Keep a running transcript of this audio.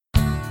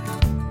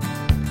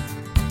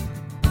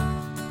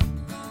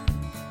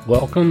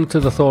Welcome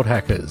to The Thought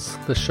Hackers,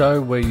 the show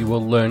where you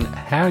will learn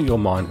how your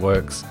mind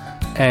works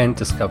and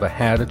discover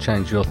how to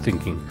change your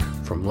thinking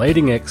from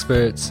leading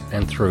experts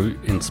and through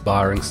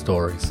inspiring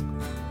stories.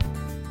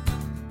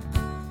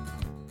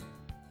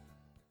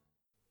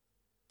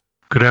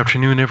 Good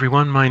afternoon,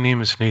 everyone. My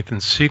name is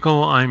Nathan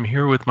Siegel. I'm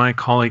here with my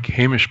colleague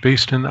Hamish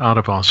Baston out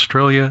of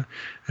Australia,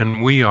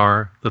 and we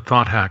are The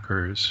Thought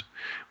Hackers.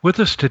 With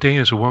us today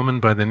is a woman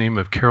by the name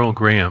of Carol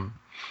Graham.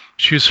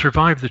 She has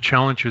survived the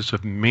challenges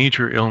of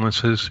major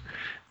illnesses,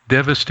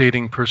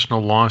 devastating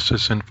personal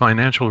losses, and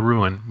financial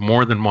ruin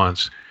more than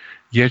once,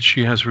 yet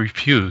she has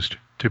refused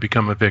to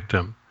become a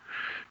victim.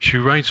 She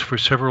writes for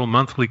several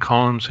monthly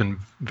columns in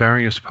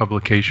various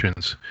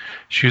publications.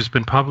 She has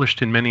been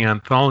published in many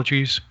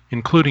anthologies,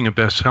 including a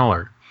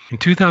bestseller. In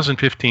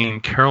 2015,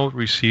 Carol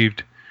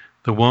received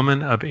the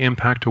Woman of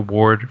Impact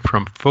Award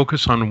from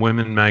Focus on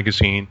Women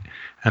magazine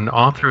and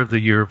Author of the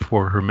Year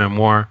for her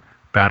memoir,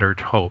 Battered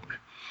Hope.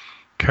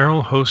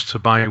 Carol hosts a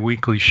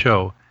bi-weekly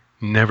show,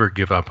 Never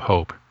Give Up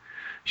Hope.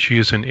 She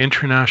is an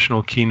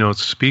international keynote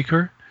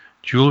speaker,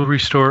 jewelry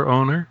store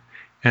owner,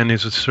 and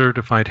is a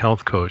certified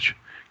health coach.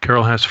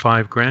 Carol has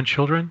 5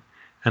 grandchildren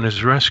and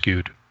has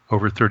rescued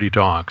over 30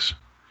 dogs.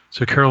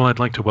 So Carol, I'd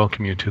like to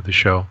welcome you to the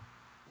show.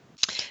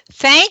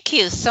 Thank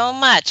you so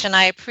much, and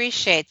I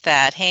appreciate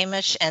that,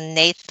 Hamish and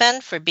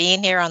Nathan, for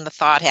being here on the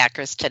Thought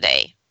Hackers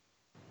today.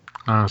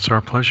 It's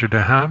our pleasure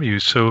to have you.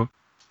 So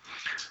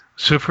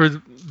for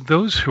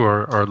those who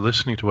are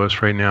listening to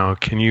us right now,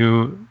 can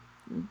you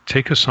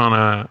take us on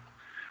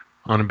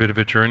a bit of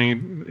a journey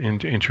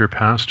into your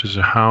past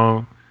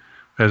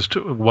as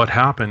to what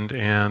happened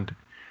and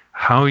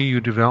how you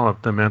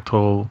developed the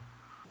mental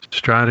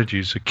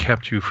strategies that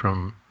kept you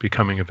from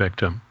becoming a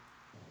victim?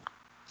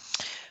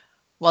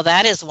 Well,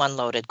 that is one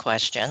loaded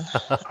question.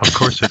 Of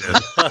course it is.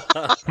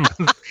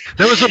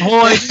 That was the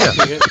whole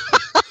idea.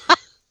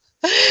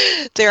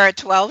 There are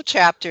 12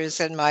 chapters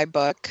in my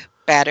book,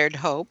 Battered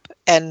Hope,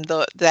 and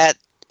that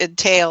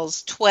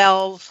entails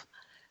 12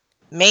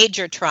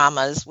 major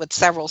traumas with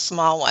several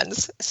small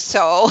ones.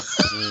 So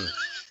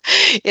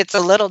it's a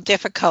little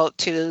difficult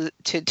to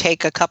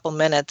take a couple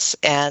minutes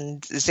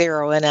and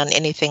zero in on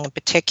anything in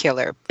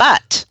particular.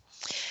 But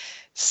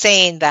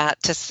saying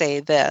that to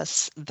say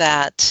this,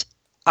 that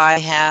I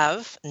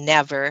have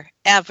never,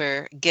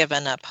 ever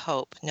given up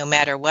hope, no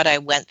matter what I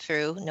went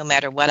through, no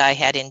matter what I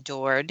had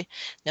endured,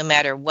 no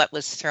matter what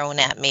was thrown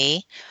at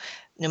me,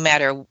 no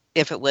matter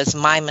if it was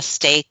my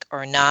mistake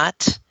or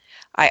not.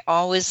 I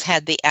always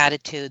had the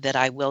attitude that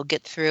I will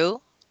get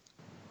through.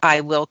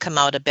 I will come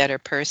out a better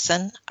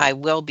person. I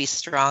will be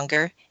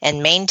stronger.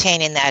 And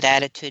maintaining that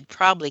attitude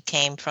probably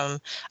came from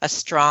a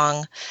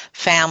strong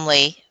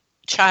family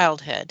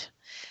childhood.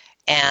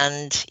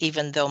 And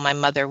even though my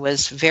mother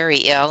was very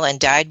ill and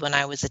died when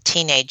I was a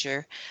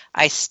teenager,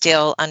 I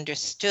still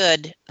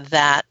understood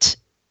that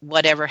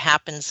whatever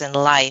happens in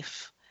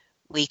life,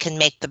 we can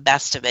make the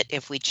best of it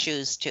if we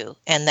choose to.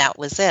 And that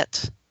was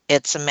it.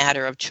 It's a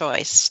matter of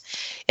choice.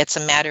 It's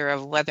a matter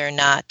of whether or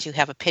not you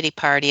have a pity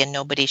party and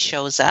nobody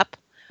shows up,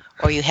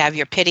 or you have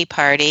your pity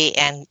party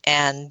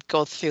and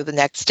go through the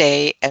next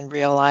day and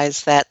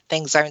realize that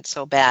things aren't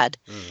so bad.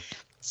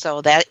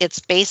 So that it's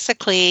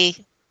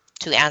basically,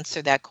 to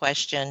answer that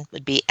question,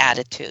 would be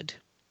attitude.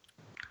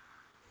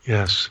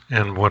 Yes,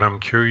 and what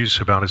I'm curious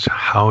about is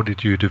how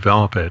did you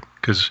develop it?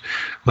 Because,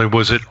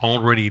 was it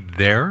already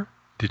there?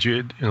 Did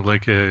you,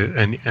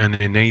 an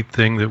innate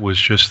thing that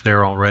was just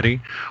there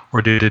already?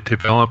 Or did it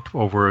develop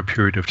over a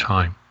period of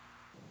time?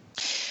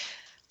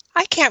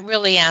 I can't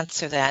really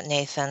answer that,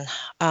 Nathan,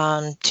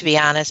 to be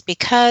honest,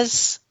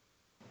 because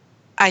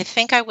I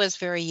think I was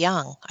very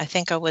young. I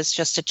think I was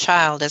just a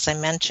child. As I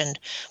mentioned,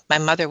 my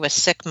mother was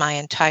sick my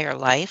entire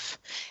life,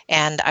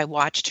 and I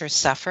watched her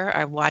suffer.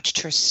 I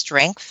watched her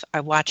strength. I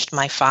watched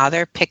my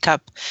father pick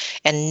up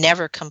and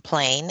never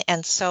complain.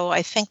 And so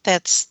I think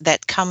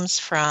that comes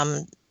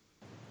from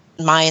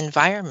my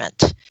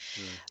environment.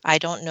 I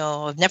don't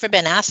know. I've never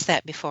been asked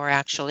that before,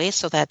 actually,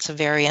 so that's a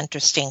very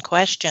interesting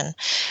question.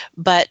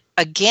 But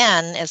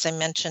again, as I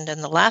mentioned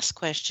in the last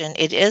question,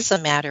 it is a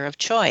matter of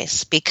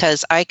choice,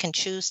 because I can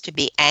choose to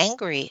be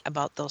angry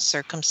about those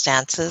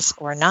circumstances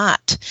or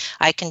not.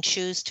 I can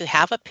choose to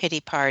have a pity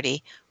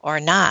party or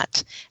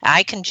not.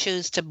 I can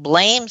choose to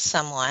blame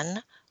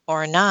someone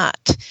or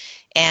not.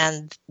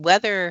 And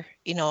whether,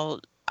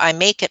 I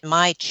make it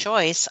my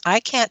choice, I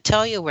can't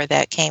tell you where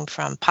that came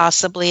from.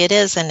 Possibly it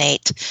is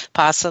innate.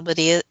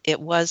 Possibly it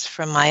was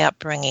from my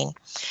upbringing.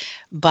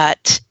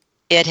 But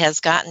it has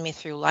gotten me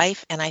through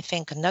life. And I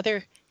think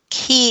another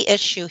key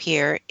issue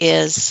here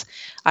is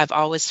I've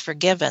always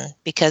forgiven.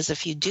 Because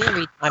if you do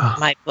read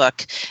my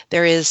book,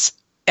 there is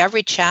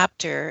every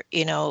chapter,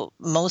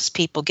 most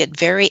people get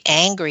very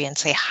angry and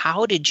say,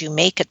 how did you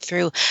make it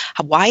through?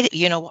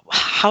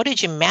 How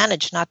did you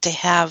manage not to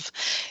have,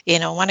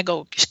 want to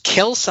go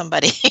kill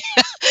somebody?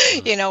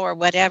 or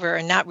whatever,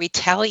 or not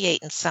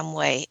retaliate in some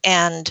way.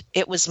 And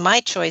it was my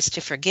choice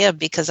to forgive,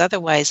 because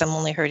otherwise I'm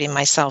only hurting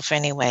myself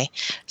anyway.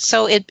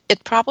 So it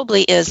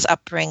probably is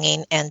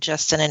upbringing and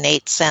just an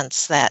innate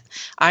sense that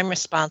I'm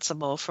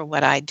responsible for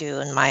what I do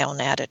and my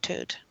own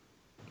attitude.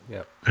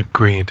 Yeah.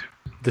 Agreed.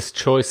 This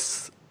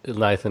choice,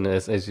 Nathan,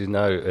 as you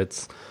know,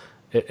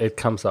 it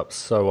comes up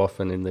so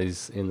often in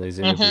these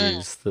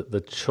interviews, that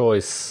the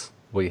choice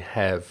we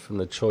have and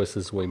the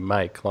choices we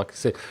make. Like I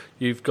said,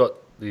 you've got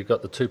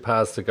the two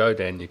paths to go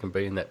down. You can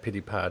be in that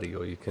pity party,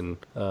 or you can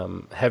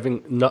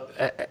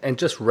and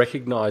just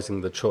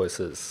recognizing the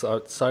choices.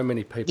 So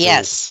many people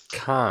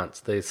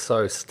can't. They're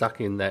so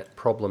stuck in that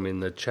problem, in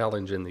the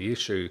challenge, in the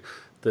issue,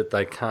 that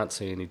they can't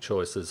see any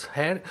choices.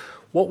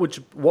 What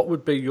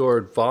would be your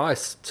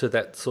advice to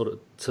that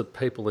to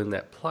people in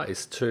that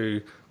place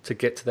to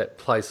get to that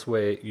place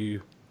where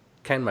you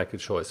can make a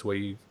choice, where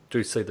you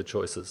do see the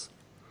choices?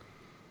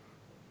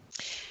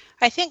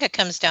 I think it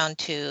comes down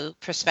to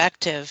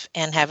perspective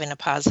and having a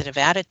positive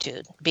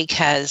attitude,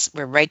 because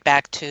we're right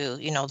back to,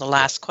 the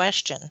last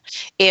question.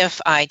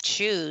 If I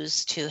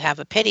choose to have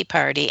a pity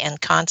party and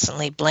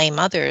constantly blame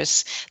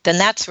others, then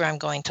that's where I'm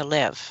going to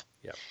live.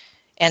 Yep.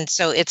 And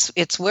so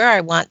it's where I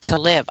want to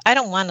live. I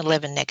don't want to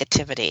live in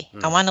negativity.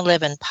 I want to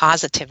live in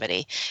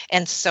positivity.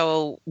 And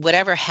so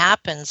whatever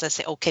happens, I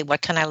say, okay,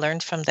 what can I learn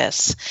from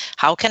this?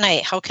 How can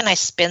I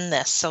spin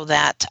this so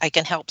that I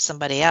can help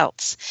somebody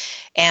else?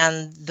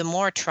 And the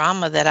more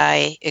trauma that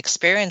I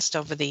experienced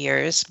over the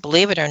years,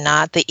 believe it or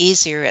not, the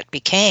easier it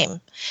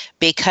became,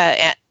 because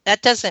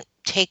that doesn't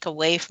take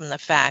away from the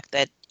fact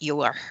that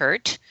you are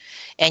hurt.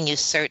 And you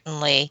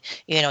certainly,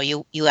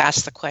 you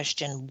ask the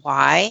question,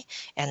 why?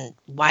 And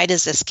why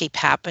does this keep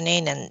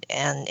happening?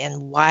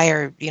 And why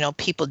are,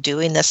 people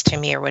doing this to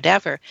me or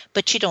whatever?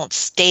 But you don't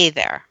stay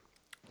there.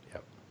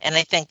 Yep. And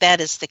I think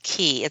that is the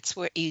key. It's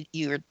where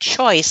your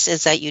choice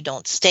is that you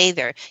don't stay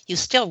there. You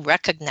still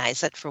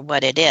recognize it for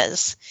what it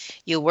is.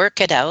 You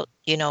work it out,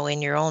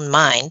 in your own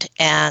mind,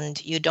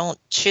 and you don't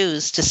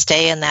choose to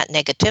stay in that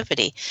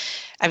negativity.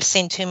 I've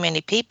seen too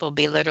many people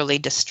be literally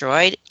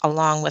destroyed,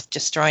 along with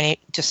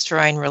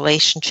destroying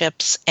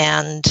relationships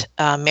and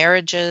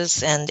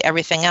marriages and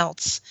everything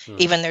else,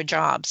 even their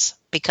jobs,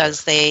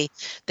 because they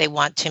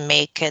want to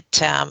make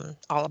it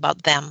all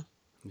about them.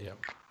 Yeah.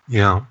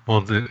 Yeah.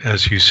 Well,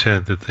 as you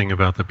said, the thing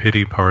about the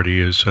pity party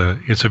is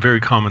it's a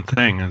very common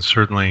thing, and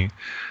certainly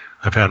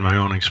I've had my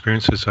own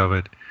experiences of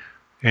it.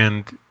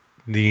 And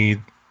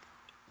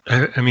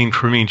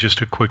for me,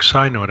 just a quick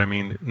side note,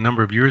 a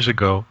number of years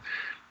ago,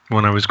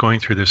 when I was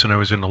going through this and I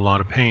was in a lot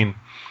of pain,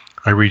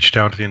 I reached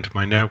out into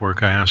my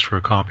network. I asked for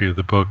a copy of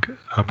the book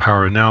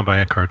Power of Now by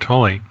Eckhart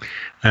Tolle.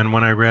 And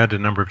when I read a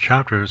number of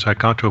chapters, I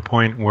got to a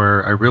point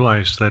where I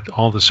realized that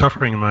all the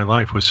suffering in my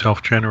life was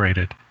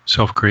self-generated,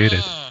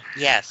 self-created.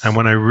 Yes. And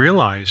when I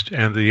realized,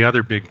 and the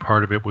other big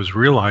part of it was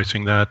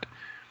realizing that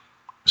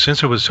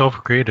since it was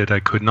self-created, I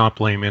could not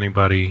blame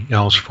anybody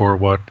else for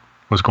what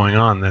was going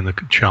on. Then the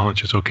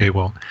challenge is, okay,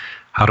 well,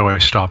 how do I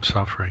stop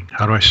suffering?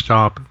 How do I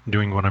stop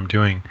doing what I'm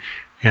doing?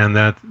 And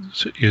that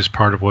is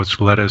part of what's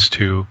led us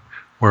to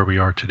where we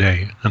are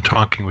today and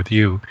talking with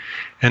you.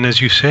 And as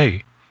you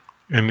say,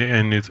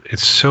 and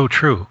it's so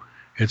true,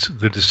 it's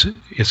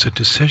a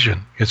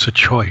decision, it's a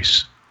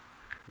choice.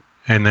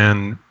 And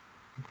then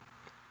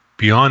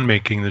beyond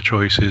making the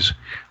choices,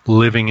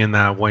 living in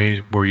that way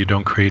where you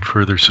don't create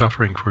further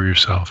suffering for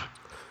yourself.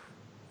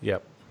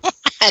 Yep.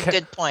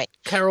 Good point.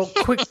 Carol,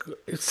 quick,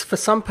 for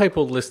some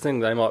people listening,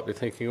 they might be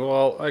thinking,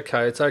 well,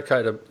 okay, it's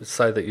okay to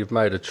say that you've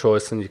made a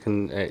choice and you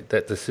can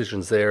that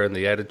decision's there, and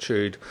the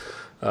attitude.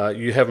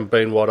 You haven't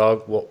been what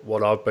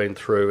I've been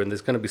through, and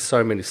there's going to be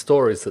so many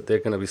stories that they're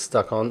going to be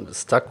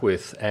stuck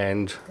with,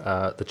 and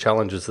the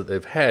challenges that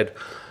they've had.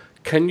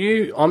 Can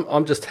you?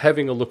 I'm just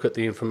having a look at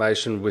the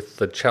information with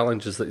the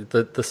challenges,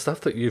 the stuff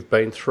that you've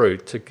been through,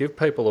 to give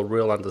people a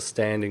real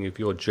understanding of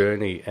your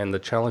journey and the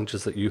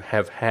challenges that you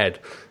have had.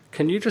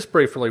 Can you just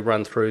briefly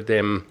run through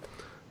them?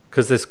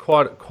 Because there's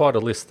quite a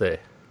list there.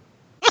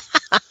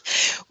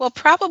 Well,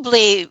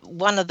 probably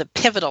one of the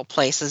pivotal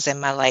places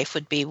in my life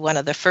would be one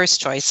of the first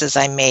choices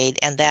I made,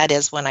 and that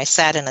is when I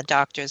sat in a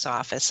doctor's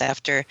office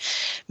after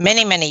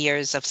many, many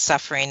years of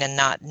suffering and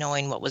not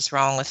knowing what was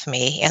wrong with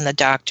me, and the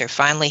doctor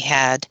finally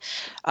had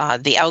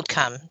the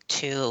outcome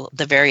to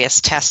the various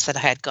tests that I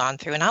had gone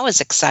through, and I was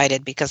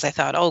excited because I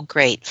thought, oh,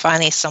 great,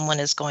 finally someone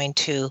is going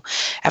to,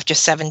 after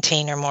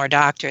 17 or more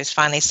doctors,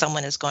 finally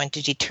someone is going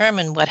to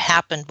determine what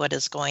happened, what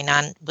is going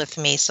on with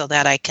me, so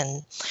that I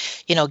can,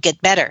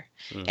 get better.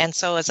 And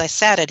so as I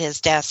sat at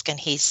his desk and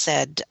he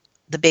said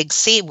the big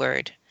C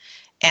word,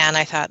 and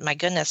I thought, my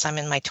goodness, I'm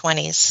in my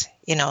 20s.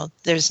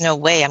 There's no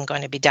way I'm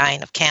going to be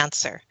dying of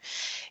cancer.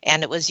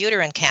 And it was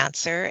uterine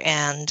cancer,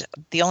 and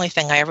the only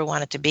thing I ever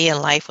wanted to be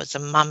in life was a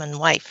mom and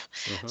wife.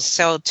 Mm-hmm.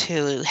 So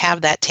to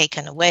have that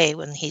taken away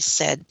when he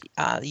said,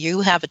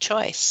 you have a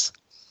choice.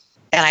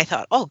 And I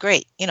thought, oh,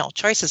 great,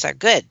 choices are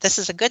good. This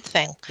is a good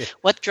thing. Yeah.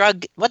 What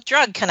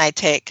drug can I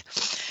take?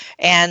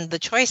 And the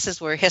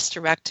choices were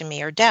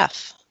hysterectomy or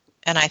death.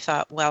 And I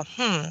thought, well,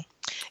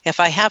 If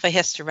I have a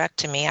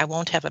hysterectomy, I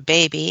won't have a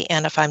baby.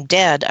 And if I'm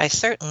dead, I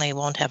certainly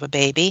won't have a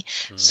baby.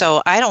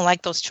 So I don't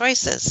like those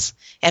choices.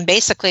 And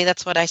basically,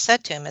 that's what I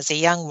said to him as a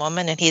young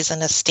woman. And he's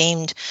an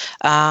esteemed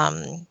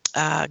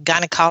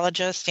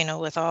gynecologist,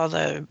 with all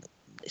the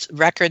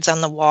records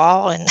on the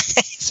wall and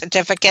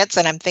certificates.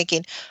 And I'm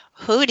thinking,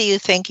 who do you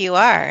think you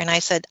are? And I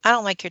said, I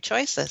don't like your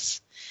choices.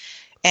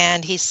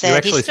 And he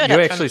said, you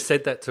actually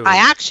said that to him. I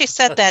actually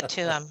said that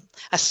to him.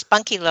 A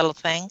spunky little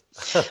thing.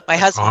 My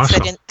husband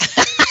Awesome.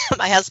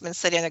 my husband's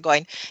sitting there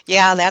going,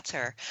 yeah, that's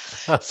her.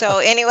 So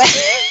anyway,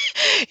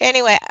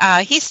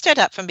 he stood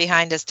up from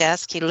behind his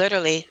desk. He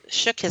literally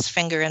shook his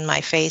finger in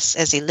my face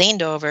as he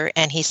leaned over,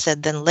 and he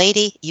said, then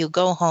lady, you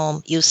go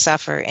home, you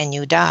suffer, and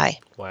you die.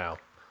 Wow.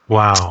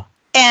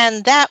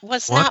 And that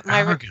was What not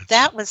my, arrogance.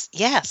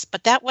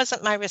 but that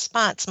wasn't my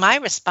response. My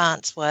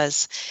response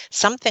was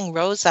something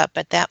rose up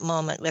at that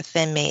moment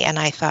within me. And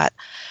I thought,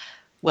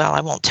 well,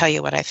 I won't tell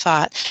you what I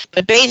thought,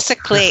 but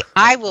basically,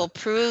 I will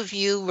prove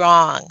you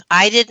wrong.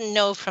 I didn't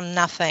know from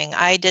nothing.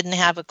 I didn't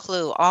have a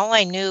clue. All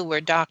I knew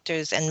were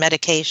doctors and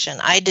medication.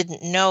 I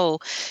didn't know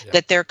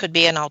that there could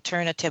be an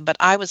alternative, but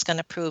I was going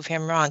to prove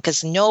him wrong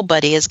because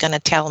nobody is going to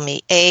tell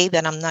me, A,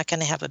 that I'm not going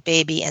to have a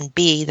baby, and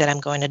B, that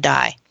I'm going to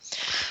die.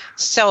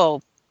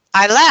 So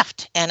I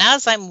left, and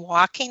as I'm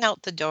walking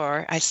out the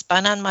door, I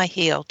spun on my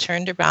heel,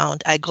 turned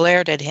around, I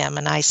glared at him,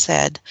 and I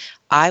said,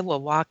 I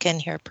will walk in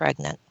here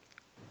pregnant.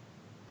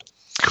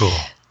 Cool.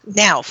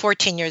 Now,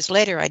 14 years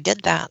later, I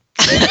did that.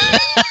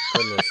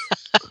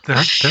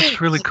 That's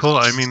really cool.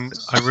 I mean,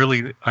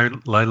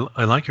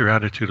 I like your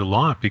attitude a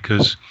lot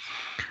because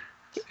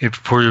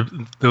for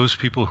those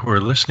people who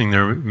are listening,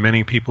 there are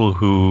many people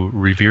who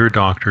revere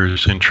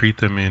doctors and treat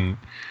them in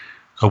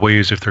a way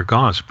as if they're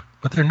gods,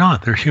 but they're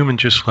not. They're human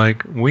just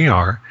like we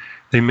are.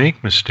 They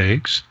make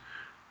mistakes.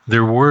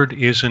 Their word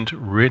isn't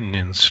written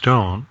in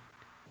stone,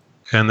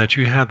 and that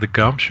you had the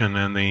gumption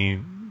and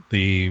the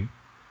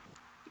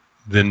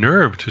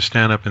nerve to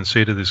stand up and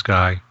say to this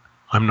guy,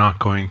 I'm not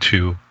going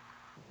to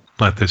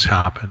let this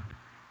happen,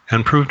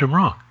 and proved him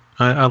wrong.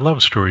 I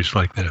love stories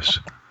like this.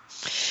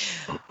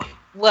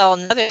 Well,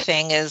 another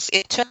thing is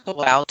it took a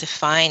while to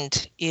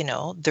find,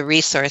 the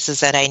resources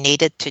that I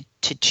needed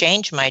to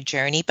change my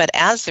journey. But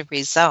as a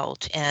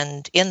result,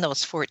 and in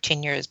those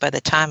 14 years, by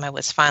the time I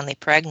was finally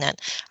pregnant,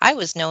 I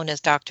was known as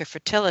Dr.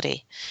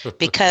 Fertility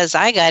because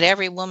I got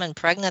every woman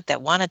pregnant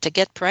that wanted to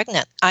get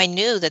pregnant. I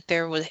knew that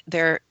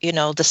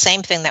the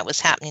same thing that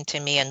was happening to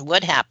me and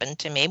would happen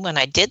to me when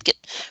I did get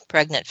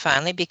pregnant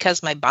finally,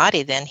 because my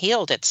body then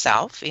healed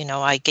itself.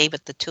 I gave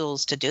it the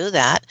tools to do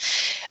that.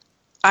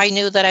 I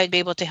knew that I'd be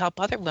able to help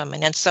other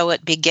women. And so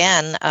it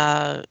began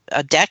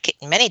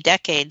many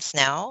decades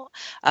now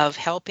of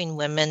helping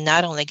women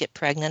not only get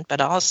pregnant,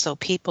 but also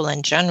people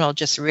in general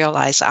just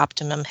realize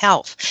optimum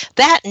health.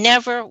 That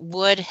never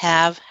would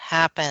have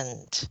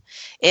happened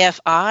if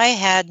I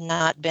had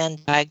not been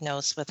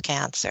diagnosed with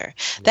cancer.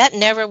 That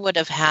never would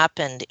have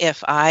happened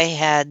if I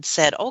had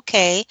said,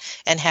 okay,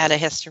 and had a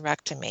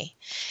hysterectomy.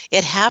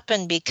 It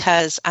happened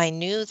because I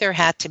knew there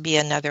had to be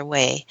another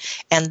way.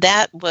 And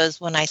that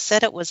was when I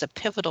said it was a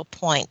pivotal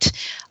point.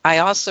 I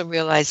also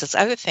realized as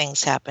other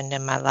things happened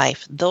in my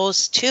life,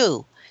 those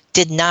too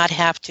did not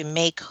have to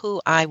make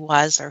who I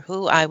was or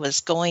who I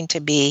was going to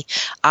be.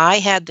 I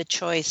had the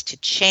choice to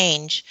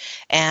change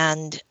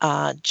and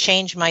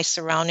change my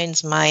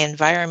surroundings, my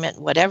environment,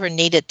 whatever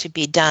needed to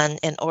be done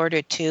in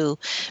order to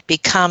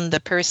become the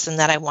person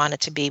that I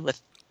wanted to be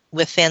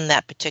within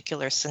that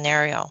particular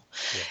scenario.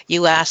 Yeah.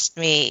 You asked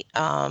me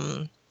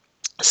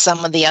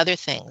some of the other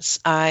things.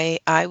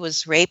 I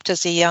was raped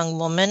as a young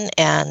woman,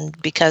 and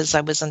because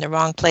I was in the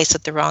wrong place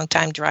at the wrong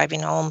time,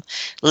 driving home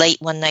late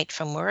one night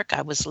from work,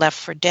 I was left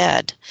for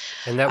dead.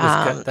 And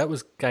that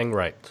was gang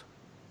raped.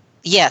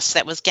 Yes,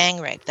 that was gang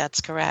rape.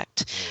 That's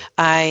correct.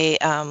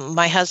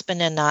 My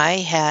husband and I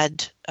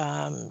had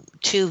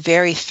two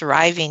very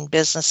thriving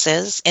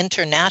businesses,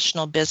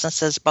 international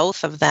businesses,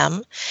 both of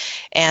them,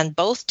 and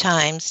both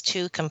times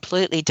two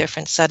completely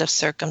different set of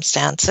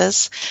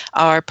circumstances.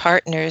 Our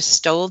partners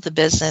stole the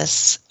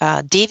business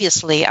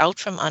deviously out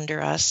from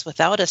under us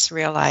without us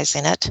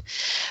realizing it,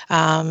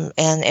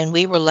 and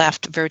we were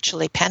left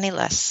virtually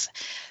penniless.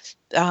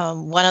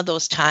 One of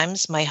those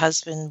times, my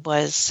husband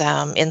was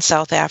in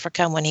South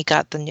Africa when he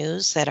got the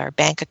news that our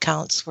bank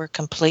accounts were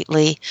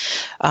completely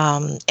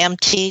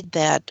emptied,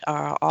 that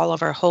all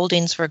of our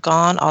holdings were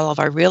gone, all of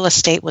our real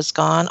estate was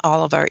gone,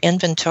 all of our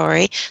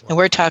inventory. Wow. And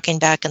we're talking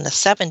back in the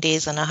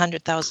 70s, and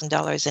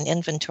 $100,000 in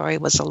inventory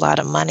was a lot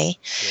of money.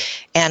 Yeah.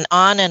 And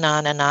on and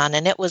on and on,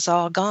 and it was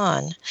all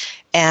gone.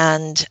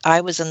 And I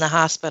was in the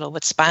hospital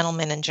with spinal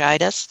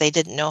meningitis. They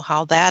didn't know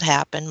how that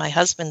happened. My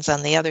husband's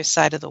on the other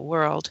side of the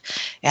world.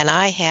 And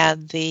I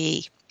had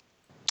the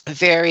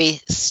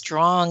very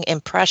strong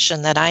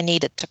impression that I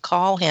needed to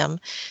call him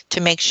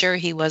to make sure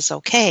he was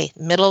okay.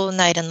 Middle of the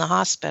night in the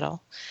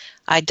hospital,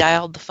 I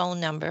dialed the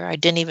phone number. I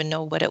didn't even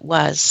know what it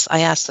was.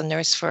 I asked the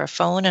nurse for a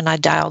phone, and I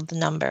dialed the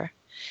number,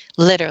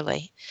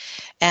 literally.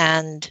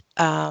 And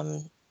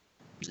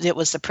It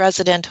was the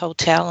President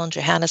Hotel in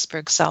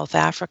Johannesburg, South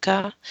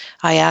Africa.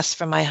 I asked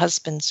for my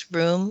husband's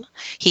room.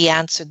 He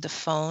answered the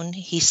phone.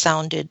 He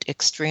sounded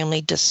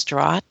extremely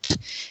distraught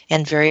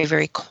and very,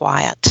 very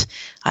quiet.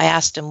 I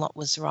asked him what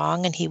was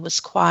wrong, and he was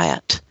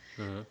quiet.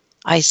 Mm-hmm.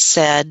 I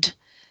said,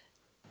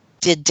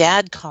 "Did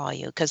Dad call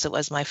you?" Because it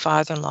was my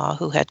father-in-law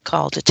who had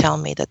called to tell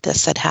me that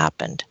this had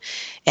happened.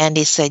 And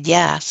he said,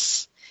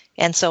 "Yes."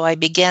 And so I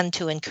began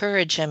to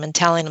encourage him and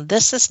telling him,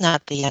 this is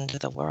not the end of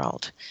the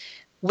world.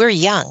 We're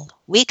young.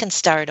 We can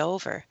start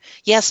over.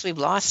 Yes, we've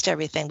lost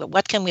everything, but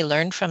what can we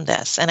learn from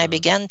this? And I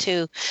began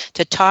to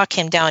talk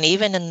him down,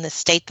 even in the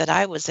state that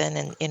I was in,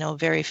 and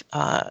very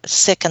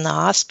sick in the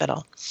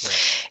hospital.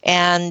 Right.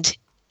 And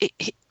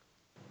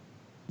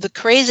the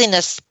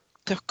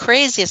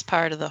craziest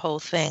part of the whole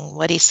thing,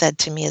 what he said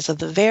to me is, of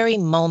the very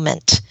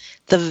moment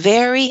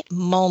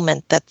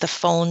that the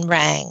phone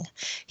rang,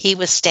 he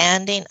was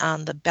standing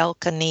on the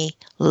balcony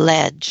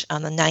ledge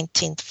on the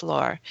 19th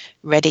floor,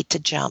 ready to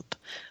jump,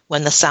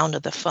 when the sound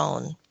of the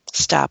phone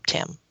stopped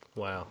him.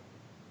 Wow.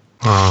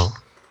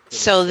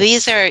 So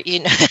these are,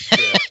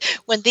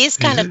 when these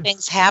kind of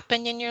things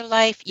happen in your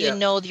life, you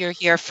know you're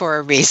here for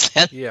a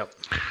reason. Yeah.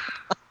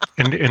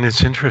 And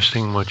it's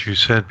interesting what you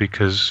said,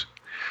 because,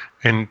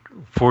 and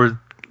for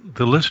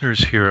the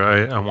listeners here,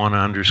 I want to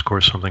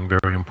underscore something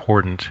very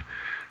important.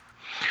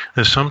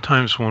 That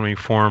sometimes when we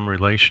form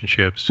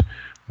relationships,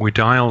 we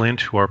dial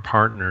into our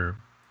partner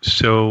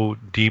so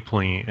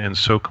deeply and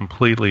so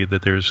completely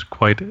that there's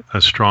quite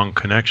a strong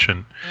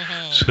connection.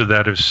 Mm-hmm. So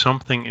that if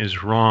something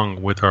is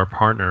wrong with our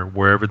partner,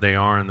 wherever they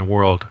are in the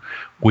world,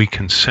 we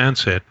can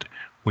sense it,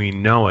 we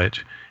know it,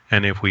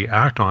 and if we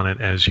act on it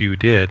as you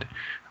did,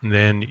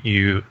 then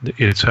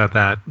it's at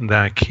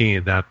that key,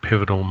 that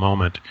pivotal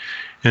moment.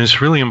 And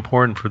it's really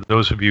important for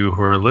those of you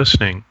who are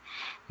listening.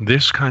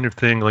 This kind of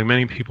thing, like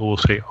many people will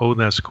say, oh,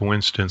 that's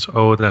coincidence.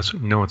 Oh,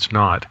 no, it's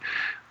not.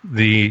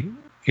 The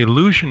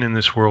illusion in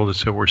this world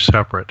is that we're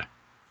separate.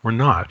 We're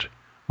not.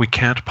 We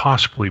can't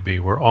possibly be.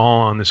 We're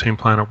all on the same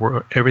planet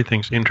where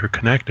everything's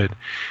interconnected.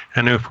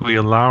 And if we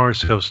allow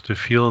ourselves to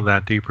feel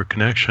that deeper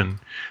connection,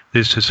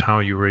 this is how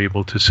you were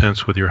able to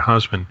sense with your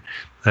husband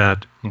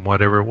that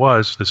whatever it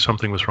was, that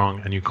something was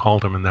wrong, and you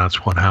called him, and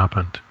that's what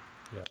happened.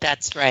 Yeah.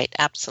 That's right,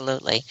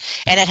 absolutely.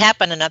 And it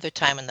happened another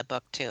time in the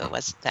book, too. It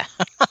was that.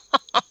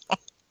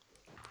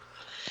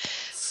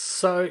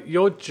 So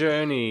your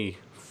journey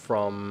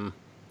from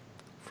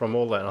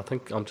all that, and I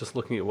think I'm just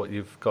looking at what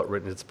you've got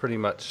written. That's pretty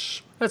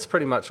much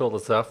all the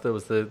stuff. There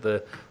was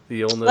the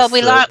illness.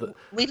 Well,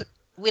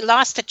 we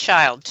lost a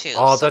child too.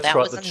 Oh, so that's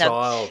right, the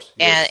child.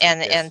 Yes,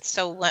 and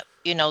so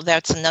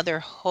that's another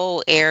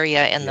whole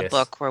area in the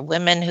book where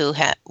women who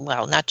have,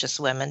 well, not just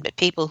women, but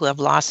people who have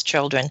lost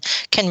children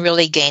can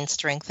really gain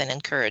strength and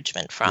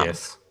encouragement from.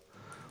 Yes,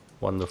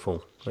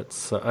 wonderful.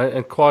 It's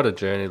and quite a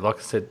journey. Like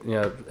I said,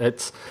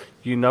 it's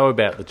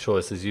about the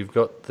choices. You've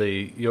got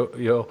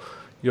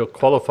you're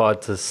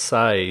qualified to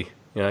say,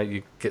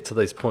 you get to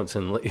these points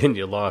in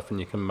your life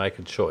and you can make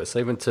a choice.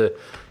 Even to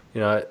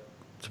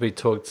be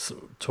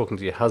talking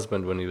to your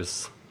husband when he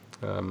was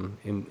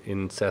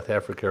in South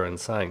Africa and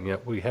saying,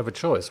 we have a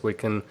choice. We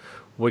can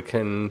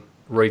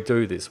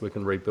redo this. We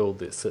can rebuild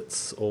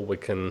this. Or we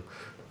can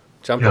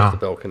jump off the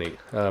balcony.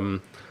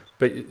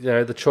 But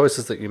the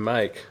choices that you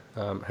make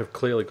have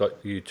clearly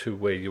got you to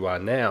where you are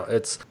now.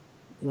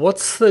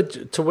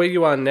 To where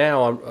you are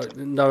now,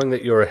 knowing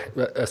that you're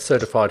a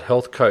certified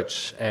health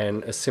coach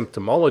and a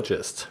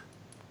symptomologist.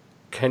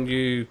 Can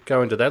you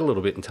go into that a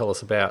little bit and tell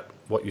us about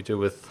what you do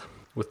with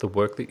the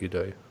work that you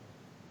do?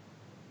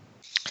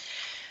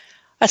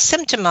 A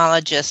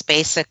symptomologist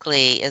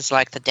basically is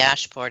like the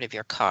dashboard of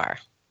your car.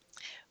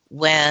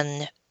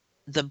 When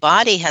the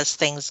body has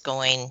things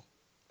going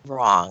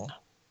wrong,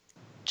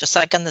 just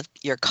like on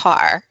your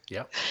car,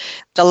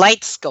 the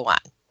lights go on.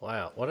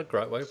 Wow, what a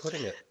great way of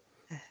putting it.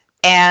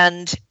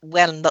 And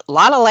when a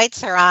lot of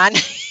lights are on,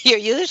 you're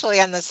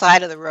usually on the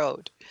side of the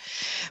road.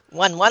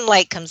 When one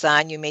light comes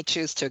on, you may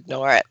choose to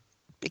ignore it.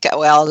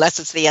 Unless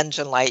it's the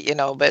engine light,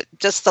 but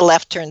just the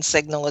left turn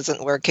signal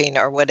isn't working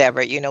or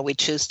whatever, we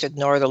choose to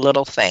ignore the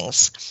little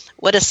things.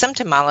 What a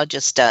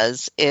symptomologist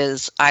does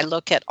is I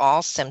look at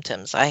all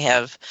symptoms. I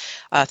have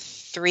a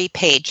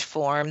 3-page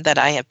form that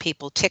I have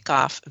people tick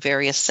off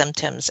various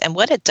symptoms. And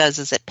what it does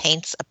is it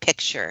paints a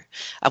picture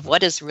of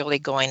what is really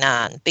going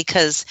on.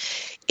 Because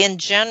in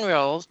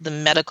general, the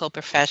medical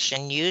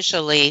profession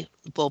usually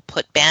will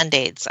put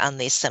Band-Aids on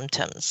these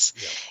symptoms.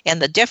 Yeah.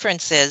 And the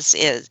difference is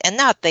and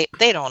not they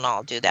don't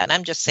all do that.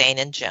 I'm just saying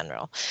in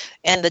general.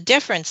 And the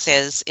difference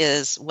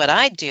is what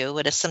I do,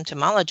 what a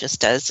symptomologist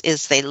does,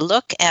 is they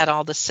look at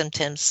all the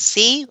symptoms,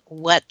 see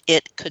what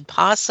it could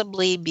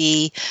possibly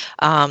be,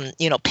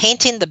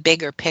 painting the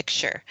bigger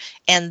picture.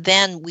 And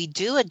then we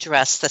do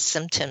address the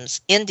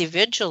symptoms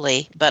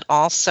individually, but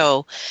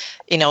also,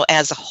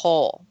 as a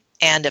whole.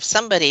 And if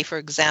somebody, for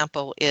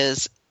example,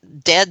 is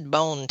dead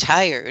bone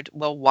tired,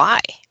 well, why?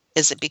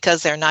 Is it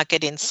because they're not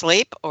getting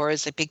sleep, or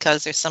is it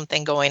because there's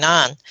something going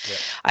on? Yeah.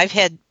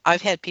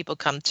 I've had people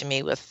come to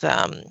me with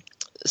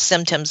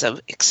symptoms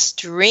of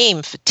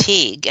extreme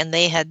fatigue, and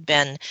they had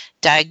been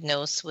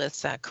diagnosed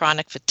with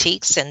chronic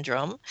fatigue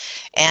syndrome,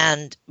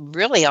 and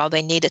really all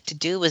they needed to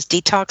do was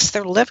detox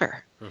their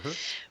liver. Mm-hmm.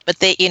 But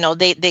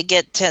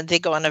they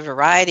go on a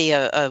variety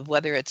of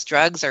whether it's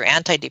drugs or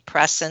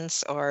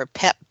antidepressants or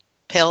pep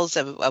pills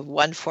of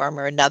one form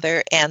or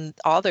another, and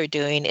all they're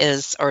doing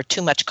is, or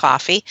too much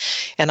coffee,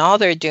 and all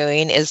they're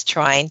doing is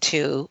trying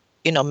to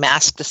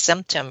mask the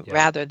symptom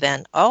rather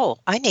than,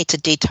 I need to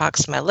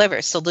detox my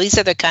liver. So these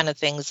are the kind of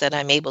things that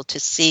I'm able to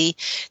see.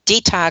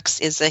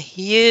 Detox is a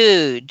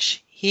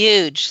huge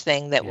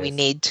thing that we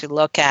need to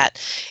look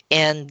at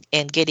in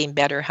getting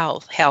better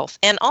health.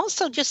 And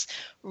also just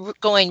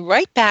going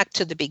right back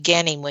to the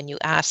beginning when you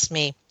asked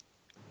me,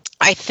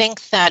 I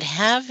think that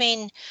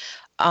having,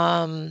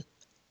 when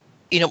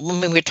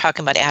we were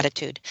talking about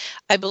attitude,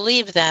 I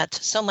believe that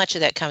so much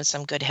of that comes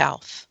from good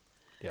health.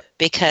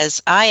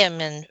 Because I am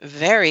in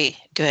very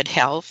good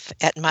health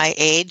at my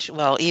age.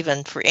 Well,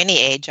 even for any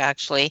age,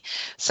 actually.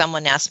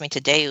 Someone asked me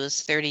today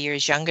who's 30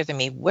 years younger than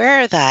me,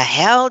 where the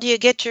hell do you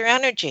get your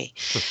energy?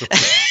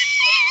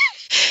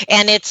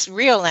 And it's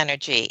real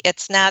energy.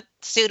 It's not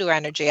pseudo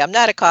energy. I'm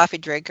not a coffee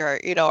drinker,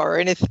 or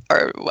anything,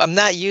 or I'm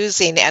not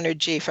using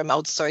energy from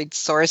outside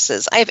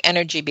sources. I have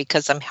energy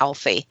because I'm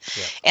healthy.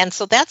 Yeah. And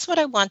so that's what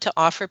I want to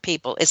offer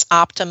people is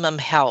optimum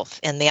health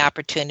and the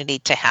opportunity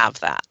to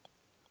have that.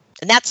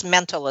 And that's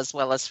mental as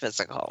well as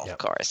physical, of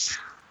course.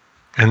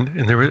 And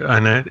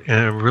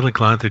I'm really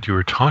glad that you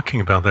were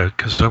talking about that,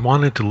 because I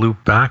wanted to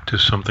loop back to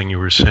something you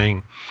were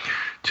saying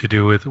to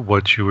do with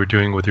what you were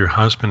doing with your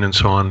husband and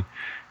so on,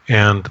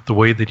 and the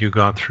way that you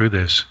got through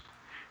this.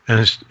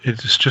 And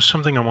it's just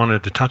something I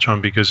wanted to touch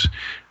on, because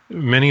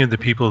many of the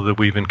people that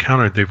we've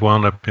encountered, they've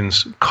wound up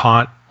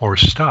caught or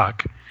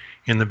stuck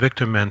in the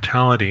victim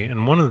mentality.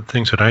 And one of the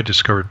things that I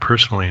discovered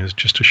personally, is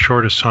just a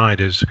short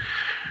aside, is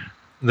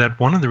that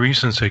one of the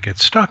reasons they get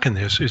stuck in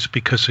this is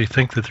because they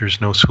think that there's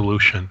no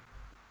solution.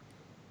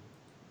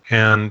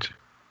 And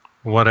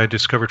what I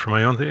discovered from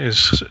my own thing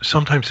is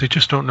sometimes they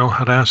just don't know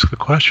how to ask the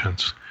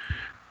questions.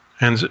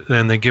 And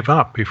then they give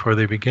up before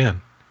they begin.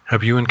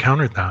 Have you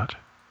encountered that?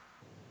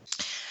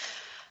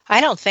 I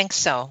don't think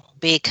so,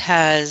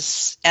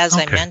 because as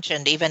I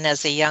mentioned, even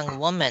as a young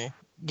woman,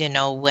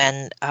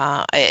 when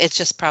it's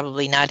just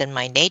probably not in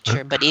my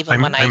nature, but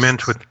even I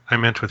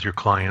meant with your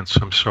clients.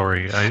 I'm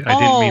sorry, I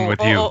didn't mean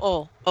with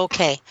you.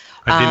 Okay.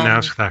 I didn't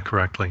ask that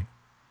correctly.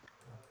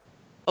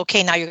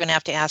 Okay, now you're going to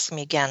have to ask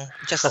me again.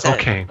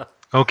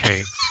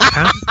 Okay.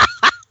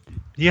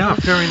 Yeah,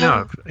 fair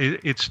enough.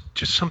 It's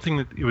just something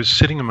that it was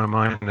sitting in my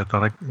mind, and I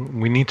thought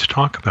we need to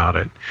talk about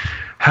it.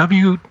 Have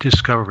you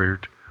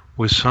discovered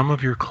with some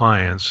of your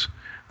clients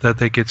that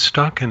they get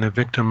stuck in a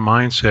victim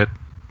mindset,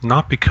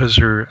 not because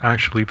they're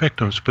actually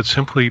victims, but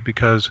simply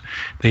because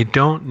they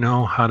don't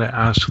know how to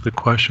ask the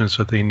questions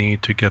that they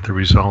need to get the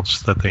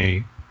results that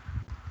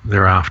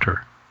they're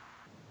after?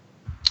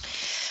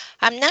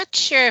 I'm not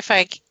sure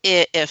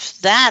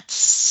if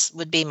that's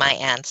would be my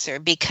answer,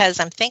 because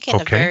I'm thinking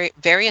of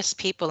various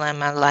people in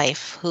my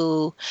life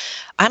who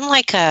I'm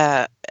like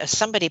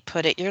somebody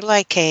put it, you're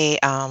like a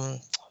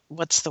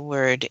what's the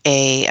word?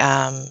 A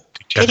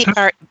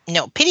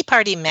pity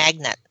party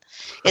magnet.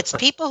 It's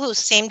people who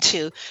seem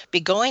to be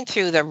going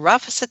through the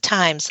roughest of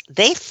times.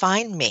 They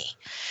find me.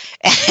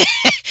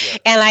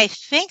 And I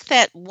think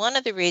that one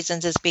of the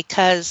reasons is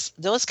because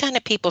those kind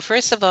of people,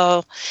 first of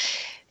all,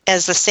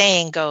 as the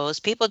saying goes,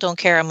 people don't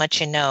care how much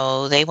you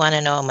know. They want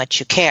to know how much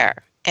you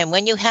care. And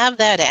when you have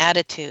that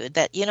attitude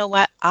that, you know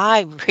what,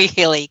 I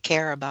really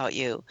care about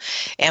you.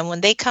 And when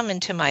they come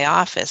into my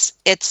office,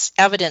 it's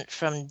evident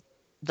from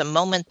the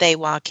moment they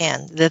walk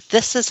in that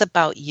this is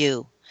about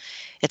you.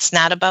 It's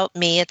not about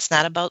me. It's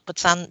not about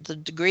what's on the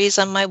degrees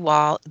on my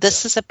wall.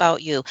 This is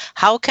about you.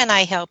 How can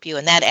I help you?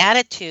 And that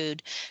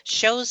attitude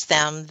shows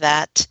them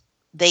that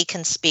they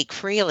can speak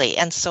freely.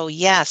 And so,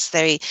 yes,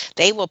 they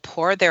will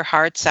pour their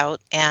hearts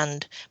out.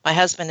 And my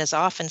husband has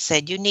often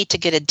said, you need to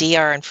get a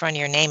DR in front of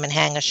your name and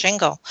hang a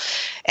shingle.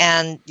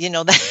 And,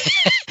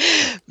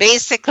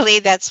 basically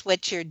that's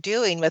what you're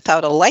doing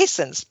without a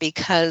license,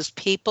 because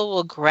people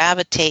will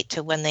gravitate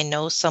to when they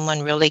know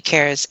someone really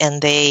cares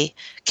and they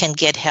can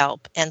get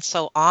help. And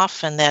so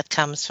often that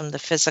comes from the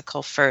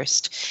physical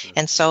first.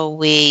 And so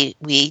we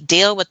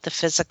deal with the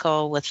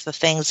physical, with the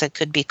things that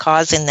could be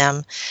causing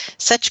them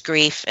such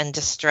grief and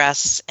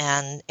distress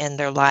and in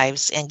their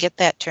lives, and get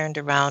that turned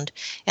around,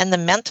 and the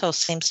mental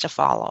seems to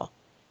follow.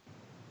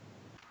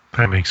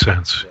 That makes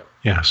sense.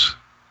 Yes.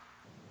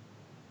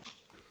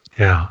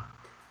 Yeah.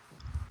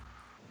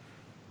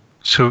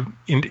 So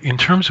in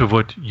terms of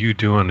what you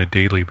do on a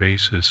daily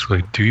basis,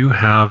 like, do you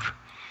have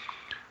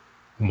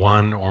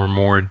one or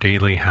more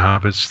daily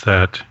habits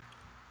that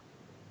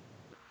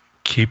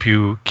keep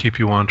you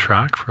on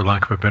track, for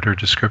lack of a better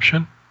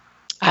description?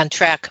 On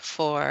track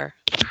for?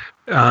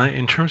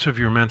 In terms of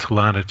your mental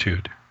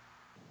attitude.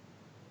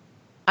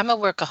 I'm a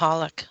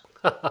workaholic.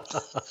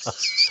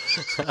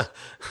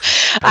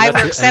 I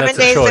work 7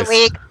 days a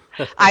week.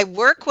 I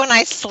work when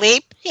I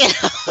sleep.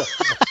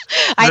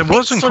 That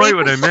wasn't quite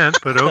what I meant,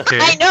 but okay.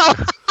 I know.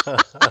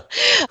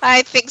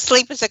 I think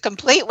sleep is a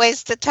complete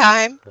waste of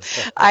time.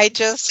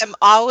 I'm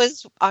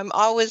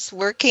always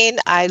working.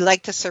 I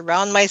like to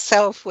surround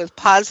myself with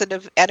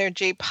positive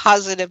energy,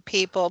 positive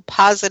people,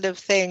 positive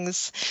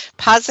things,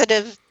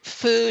 positive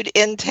food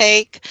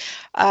intake.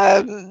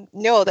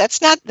 No,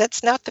 that's not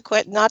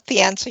the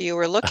answer you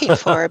were looking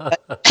for.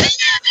 But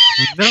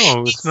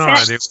No, it's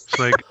not. It's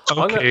like,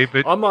 okay,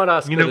 but I might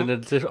ask you it know, in a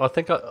different. I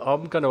think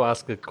I'm going to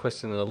ask a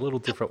question in a little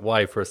different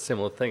way for a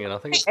similar thing, and I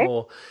think it's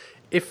more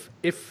if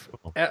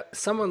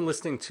someone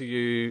listening to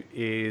you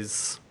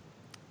is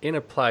in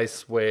a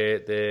place where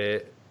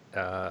they're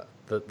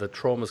the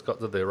trauma's got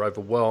that they're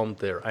overwhelmed,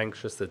 they're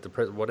anxious, they're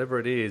depressed, whatever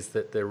it is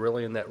that they're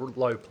really in that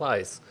low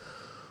place.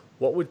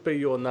 What would be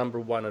your number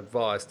one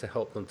advice to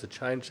help them to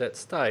change that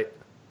state,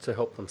 to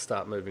help them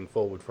start moving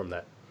forward from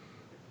that?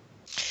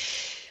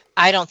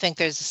 I don't think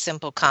there's a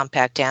simple,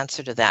 compact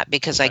answer to that,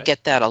 because I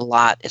get that a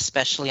lot,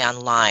 especially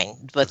online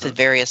with the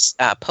various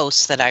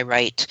posts that I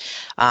write,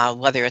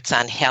 whether it's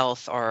on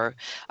health or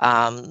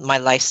my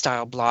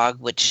lifestyle blog,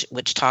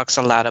 which talks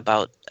a lot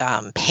about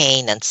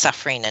pain and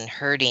suffering and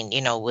hurting,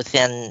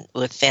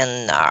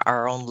 within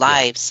our own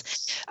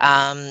lives.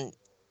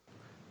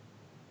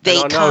 They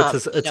and I know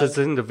it's as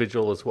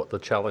individual as what the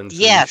challenge.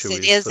 Yes, issue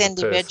it is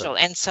individual,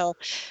 and so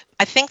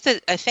I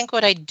think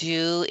what I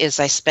do is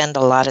I spend a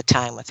lot of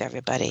time with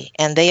everybody,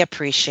 and they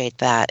appreciate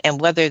that.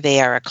 And whether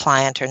they are a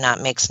client or not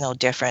makes no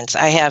difference.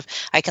 I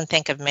can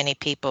think of many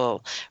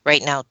people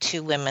right now,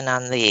 2 women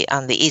on the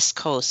East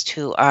Coast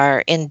who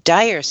are in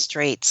dire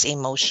straits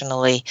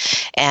emotionally,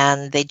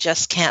 and they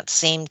just can't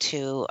seem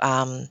to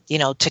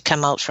to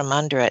come out from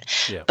under it.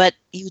 Yeah. But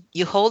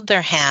you hold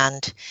their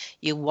hand,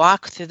 you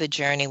walk through the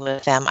journey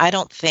with them. I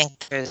don't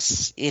think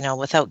there's,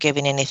 without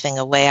giving anything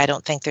away, I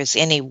don't think there's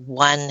any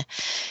one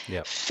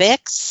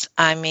fix.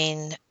 I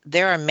mean,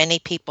 there are many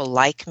people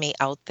like me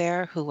out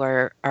there who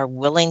are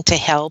willing to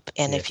help,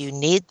 and if you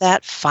need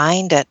that,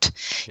 find it.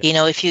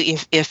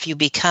 If you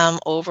become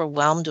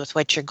overwhelmed with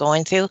what you're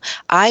going through,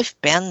 I've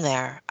been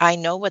there. I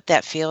know what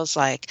that feels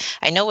like.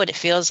 I know what it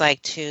feels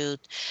like to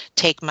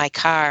take my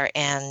car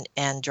and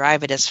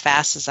drive it as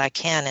fast as I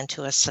can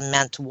into a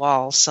cement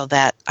wall so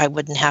that I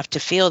wouldn't have to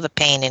feel the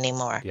pain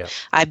anymore.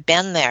 I've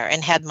been there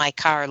and had my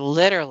car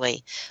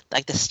literally,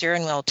 like the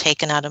steering wheel,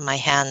 taken out of my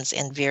hands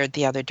and veered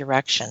the other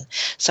direction.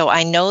 So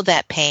I know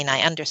that pain,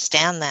 I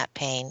understand that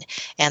pain,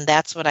 and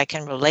that's what I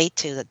can relate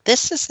to, that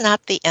this is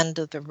not the end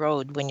of the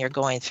road when you're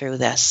going through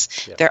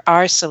this. There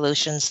are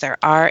solutions, there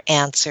are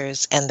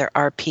answers, and there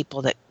are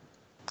people that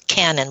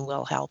can and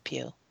will help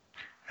you.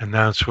 And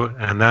that's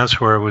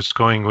where I was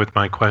going with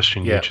my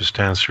question. You just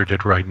answered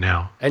it right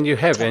now. And you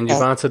have, and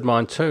you've answered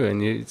mine too.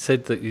 And you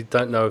said that you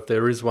don't know if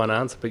there is one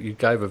answer, but you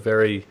gave a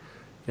very,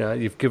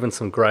 you've given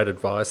some great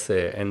advice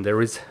there, and there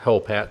is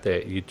help out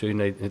there. You do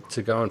need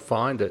to go and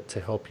find it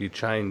to help you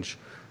change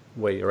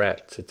where you're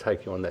at, to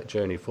take you on that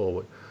journey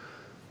forward.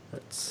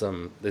 It's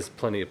there's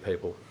plenty of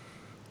people.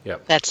 Yeah.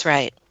 That's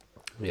right.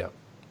 Yeah.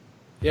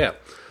 Yeah.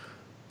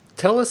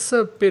 Tell us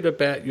a bit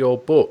about your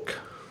book,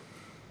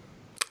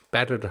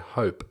 Battered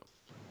Hope.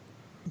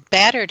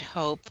 Battered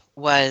Hope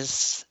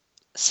was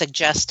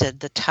suggested,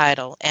 the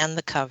title and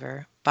the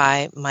cover,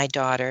 by my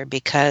daughter,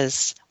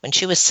 because when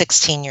she was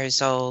 16 years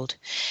old,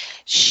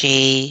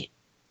 she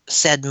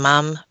said,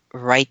 "Mom,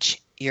 write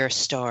your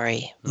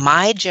story.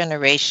 My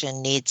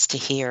generation needs to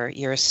hear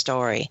your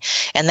story."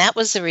 And that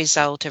was the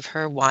result of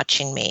her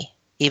watching me,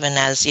 even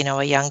as,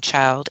 a young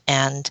child,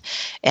 and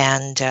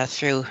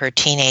through her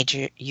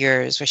teenage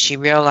years, where she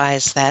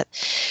realized that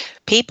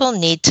people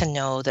need to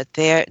know that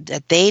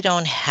they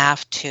don't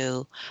have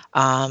to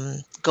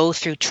go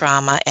through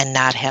trauma and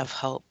not have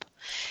hope.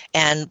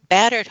 And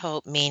battered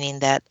hope, meaning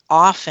that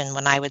often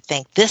when I would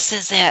think, this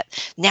is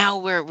it, now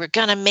we're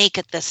going to make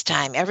it this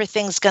time,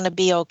 everything's going to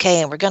be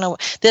okay, and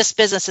this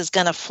business is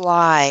going to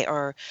fly,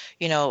 or,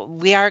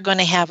 we are going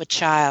to have a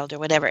child or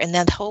whatever. And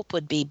then hope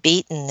would be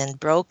beaten and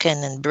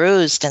broken and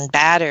bruised and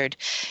battered.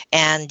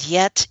 And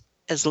yet,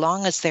 as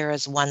long as there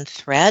is one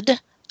thread,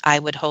 I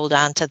would hold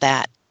on to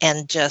that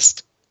and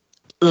just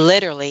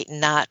literally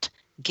not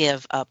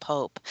give up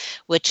hope,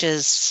 which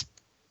is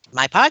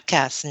my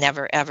podcast,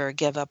 Never Ever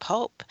Give Up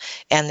Hope.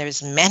 And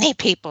there's many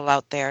people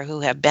out there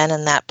who have been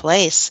in that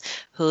place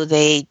who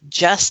they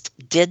just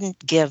didn't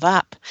give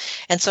up.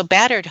 And so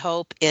Battered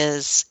Hope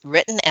is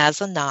written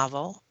as a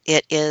novel.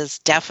 It is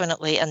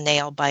definitely a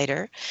nail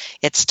biter.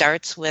 It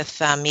starts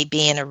with me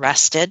being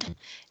arrested,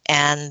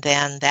 and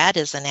then that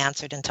isn't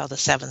answered until the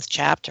 7th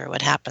chapter,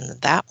 what happened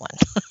to that one.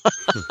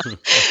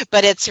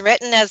 But it's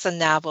written as a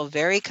novel,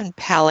 very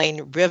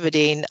compelling,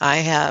 riveting.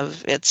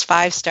 It's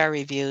 5-star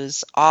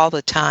reviews all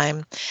the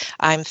time.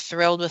 I'm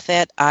thrilled with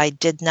it. I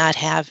did not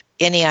have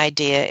any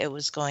idea it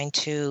was going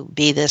to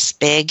be this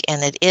big,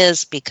 and it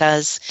is,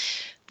 because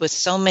with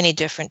so many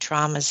different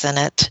traumas in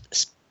it,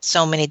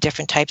 so many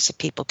different types of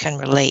people can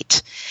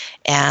relate.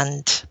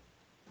 And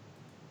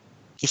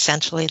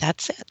essentially,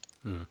 that's it.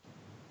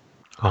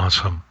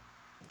 Awesome.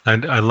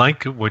 And I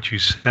like what you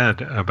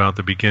said about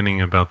the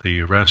beginning, about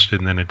the arrested,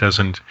 and then it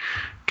doesn't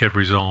get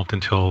resolved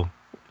until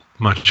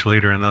much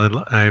later, and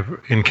I've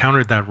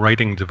encountered that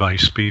writing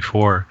device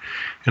before,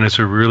 and it's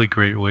a really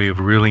great way of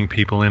reeling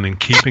people in and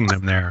keeping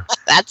them there.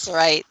 That's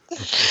right.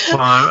 Well,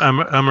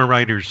 I'm a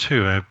writer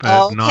too.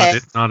 Okay.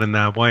 Not in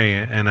that way,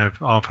 and I've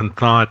often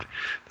thought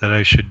that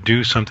I should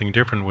do something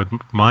different with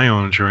my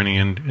own journey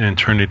and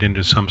turn it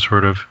into some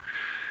sort of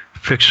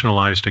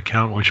fictionalized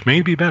account, which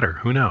may be better.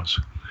 Who knows?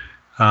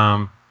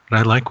 But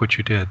I like what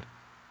you did.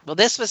 Well,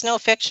 this was no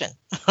fiction.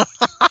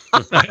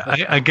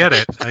 I get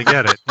it. I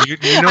get it. You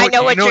know I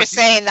know what you're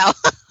saying, though.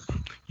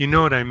 You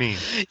know what I mean.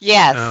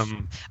 Yes.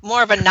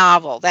 More of a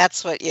novel.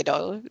 That's what,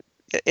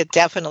 it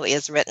definitely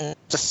is written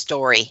as a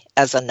story,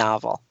 as a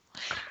novel.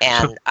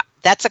 And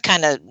that's a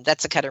kind of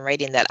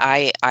writing that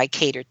I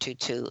cater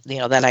to,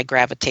 that I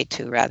gravitate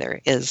to, rather,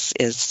 is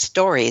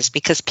stories,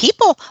 because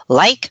people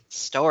like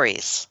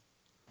stories.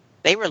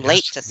 They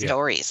relate to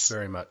stories.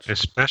 Very much.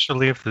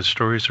 Especially if the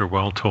stories are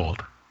well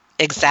told.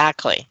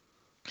 Exactly.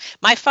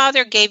 My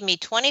father gave me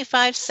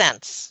 25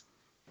 cents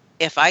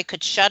if I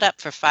could shut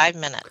up for 5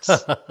 minutes.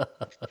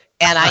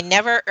 And I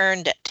never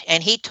earned it.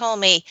 And he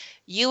told me,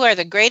 "You are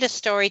the greatest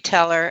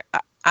storyteller."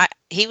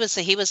 He was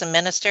a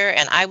minister,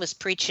 and I was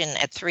preaching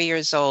at 3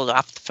 years old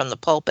off from the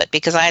pulpit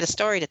because I had a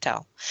story to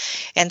tell.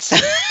 And so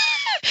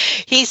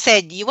he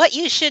said, "What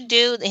you should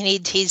do," and he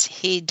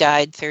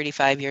died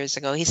 35 years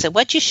ago. He said,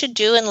 "What you should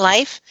do in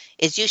life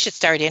is you should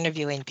start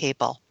interviewing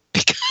people."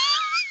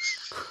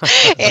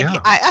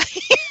 And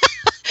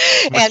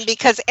and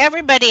because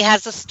everybody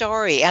has a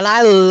story, and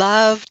I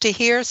love to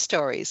hear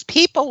stories.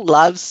 People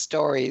love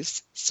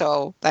stories,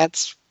 so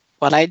that's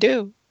what I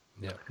do.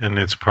 Yeah. And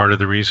it's part of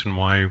the reason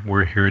why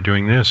we're here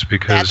doing this,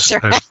 because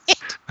That's right.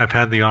 I've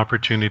had the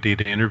opportunity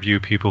to interview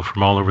people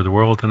from all over the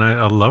world, and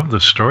I love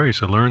the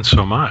stories. I learn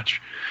so much,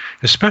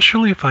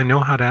 especially if I know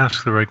how to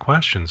ask the right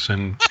questions.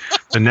 And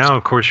now,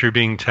 of course, you're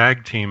being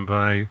tag teamed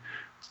by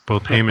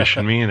both Hamish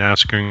and me in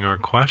asking our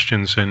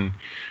questions, and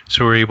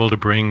so we're able to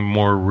bring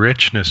more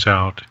richness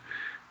out,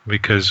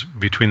 because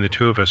between the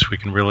two of us we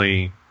can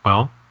really,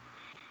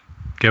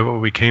 get what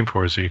we came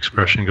for, as the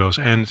expression goes.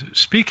 And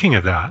speaking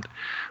of that,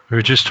 we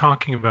were just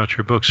talking about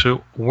your book.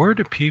 So where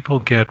do people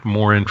get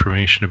more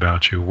information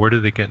about you? Where do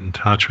they get in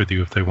touch with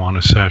you if they want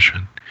a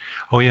session?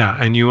 Oh yeah,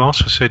 and you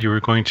also said you were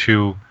going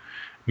to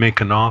make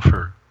an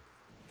offer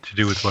to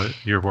do with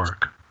your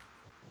work.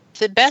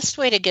 The best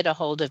way to get a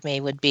hold of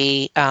me would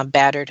be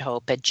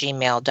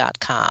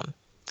batteredhope@gmail.com.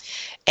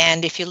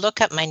 And if you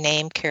look up my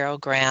name, Carol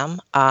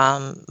Graham,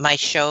 my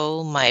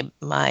show, my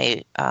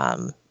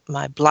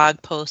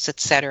blog posts,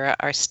 etc.,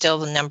 are still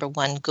the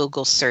 #1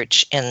 Google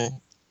search in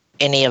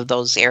any of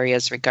those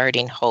areas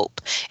regarding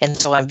hope. And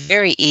so I'm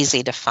very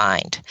easy to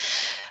find.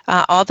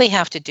 All they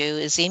have to do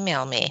is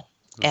email me.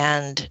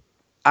 And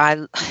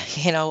I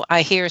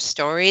hear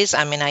stories.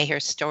 I mean, I hear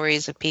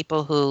stories of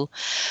people who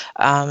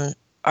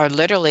are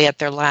literally at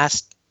their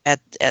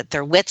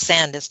wits'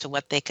 end as to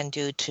what they can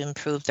do to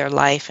improve their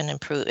life and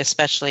improve,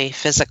 especially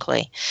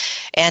physically.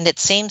 And it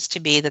seems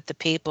to be that the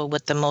people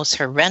with the most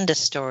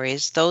horrendous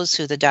stories, those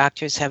who the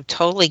doctors have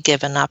totally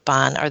given up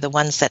on, are the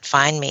ones that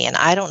find me. And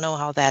I don't know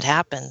how that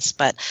happens,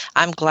 but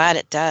I'm glad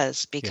it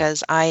does,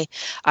 because I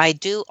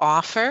do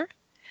offer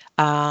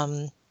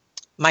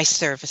my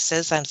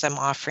services, as I'm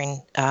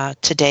offering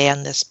today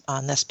on this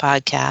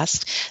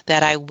podcast,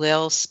 that I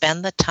will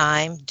spend the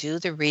time, do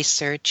the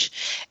research,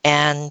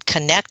 and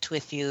connect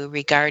with you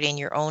regarding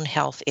your own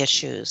health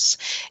issues.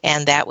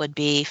 And that would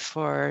be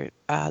for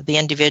the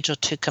individual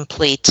to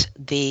complete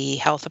the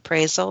health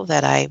appraisal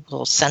that I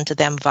will send to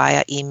them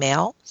via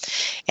email.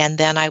 And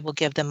then I will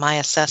give them my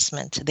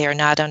assessment. They are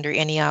not under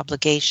any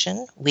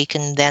obligation. We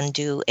can then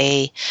do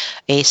a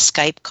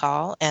Skype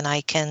call, and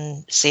I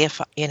can see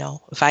if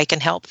I can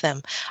help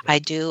them. I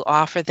do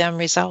offer them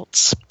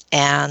results.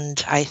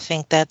 And I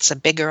think that's a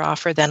bigger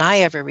offer than I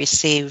ever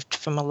received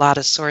from a lot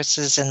of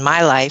sources in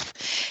my life,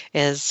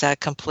 is a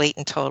complete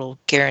and total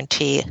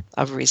guarantee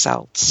of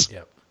results.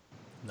 Yep.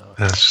 No.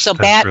 That's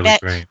really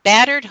great.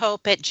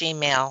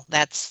 batteredhope@gmail.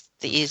 That's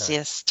the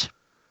easiest.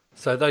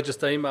 So they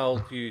just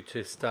emailed you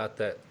to start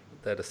that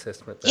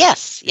assessment?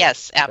 Yes,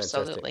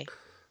 absolutely.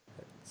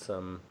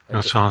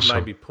 That's awesome.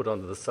 Maybe put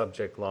onto the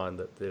subject line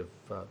that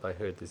they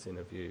heard this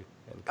interview.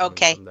 And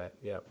okay. From that.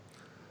 Yep.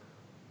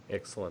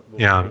 Excellent.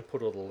 We'll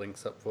put all the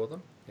links up for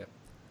them. Yep.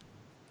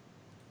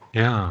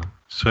 Yeah.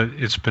 So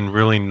it's been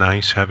really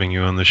nice having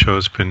you on the show.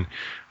 It's been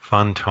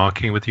fun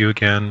talking with you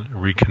again,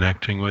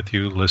 reconnecting with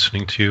you,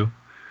 listening to you.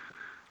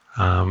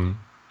 I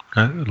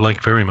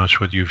like very much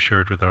what you've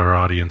shared with our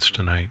audience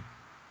tonight.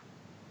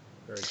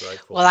 Very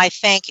grateful. Well, I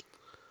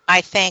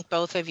thank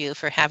both of you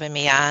for having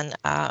me on.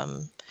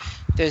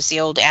 There's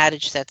the old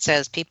adage that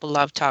says people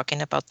love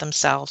talking about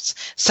themselves.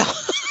 So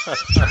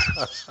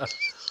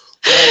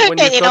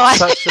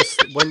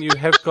when you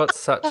have got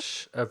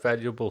such a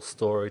valuable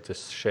story to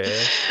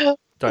share,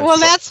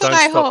 don't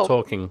stop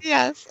talking.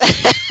 Yes.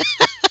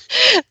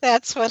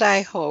 That's what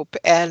I hope.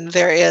 And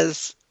there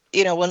is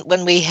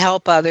when we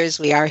help others,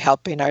 we are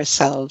helping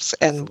ourselves,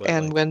 and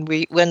when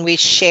we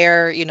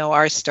share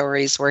our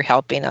stories, we're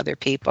helping other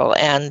people,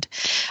 and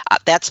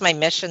that's my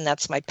mission,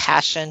 that's my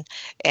passion,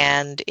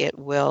 and it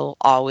will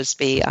always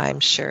be, I'm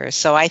sure.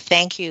 So I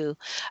thank you,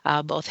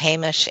 both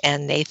Hamish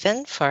and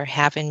Nathan, for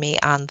having me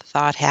on the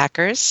Thought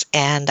Hackers,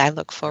 and I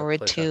look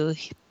forward to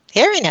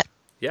hearing it.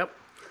 Yep.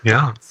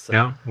 Yeah.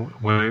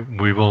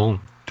 We will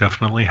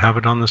definitely have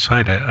it on the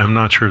site. I'm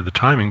not sure of the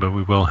timing, but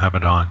we will have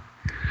it on.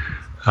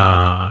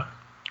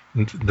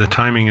 The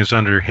timing is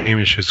under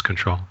Hamish's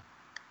control.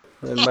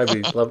 And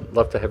maybe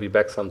love to have you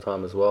back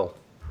sometime as well.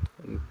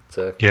 And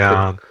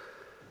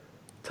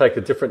take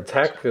a different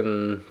tact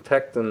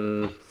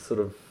and sort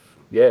of,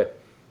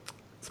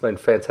 it's been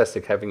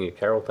fantastic having you,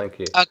 Carol. Thank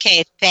you.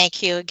 Okay,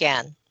 thank you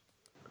again.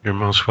 You're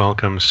most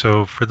welcome.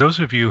 So for those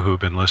of you who've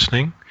been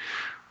listening,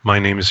 my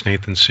name is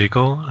Nathan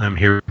Siegel. I'm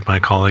here with my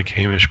colleague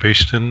Hamish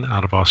Baston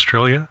out of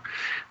Australia.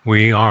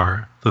 We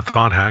are the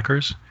Thought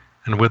Hackers,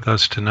 and with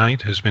us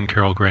tonight has been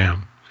Carol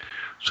Graham.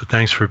 So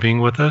thanks for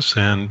being with us,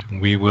 and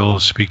we will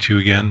speak to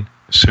you again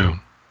soon.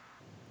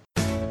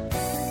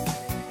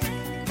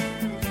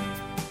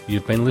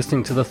 You've been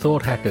listening to the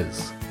Thought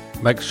Hackers.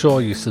 Make sure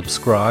you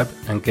subscribe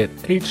and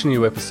get each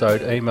new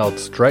episode emailed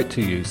straight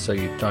to you so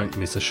you don't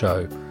miss a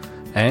show.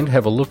 And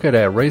have a look at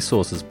our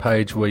resources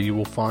page where you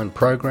will find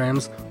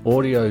programs,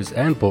 audios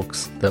and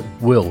books that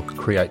will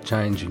create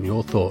change in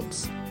your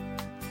thoughts.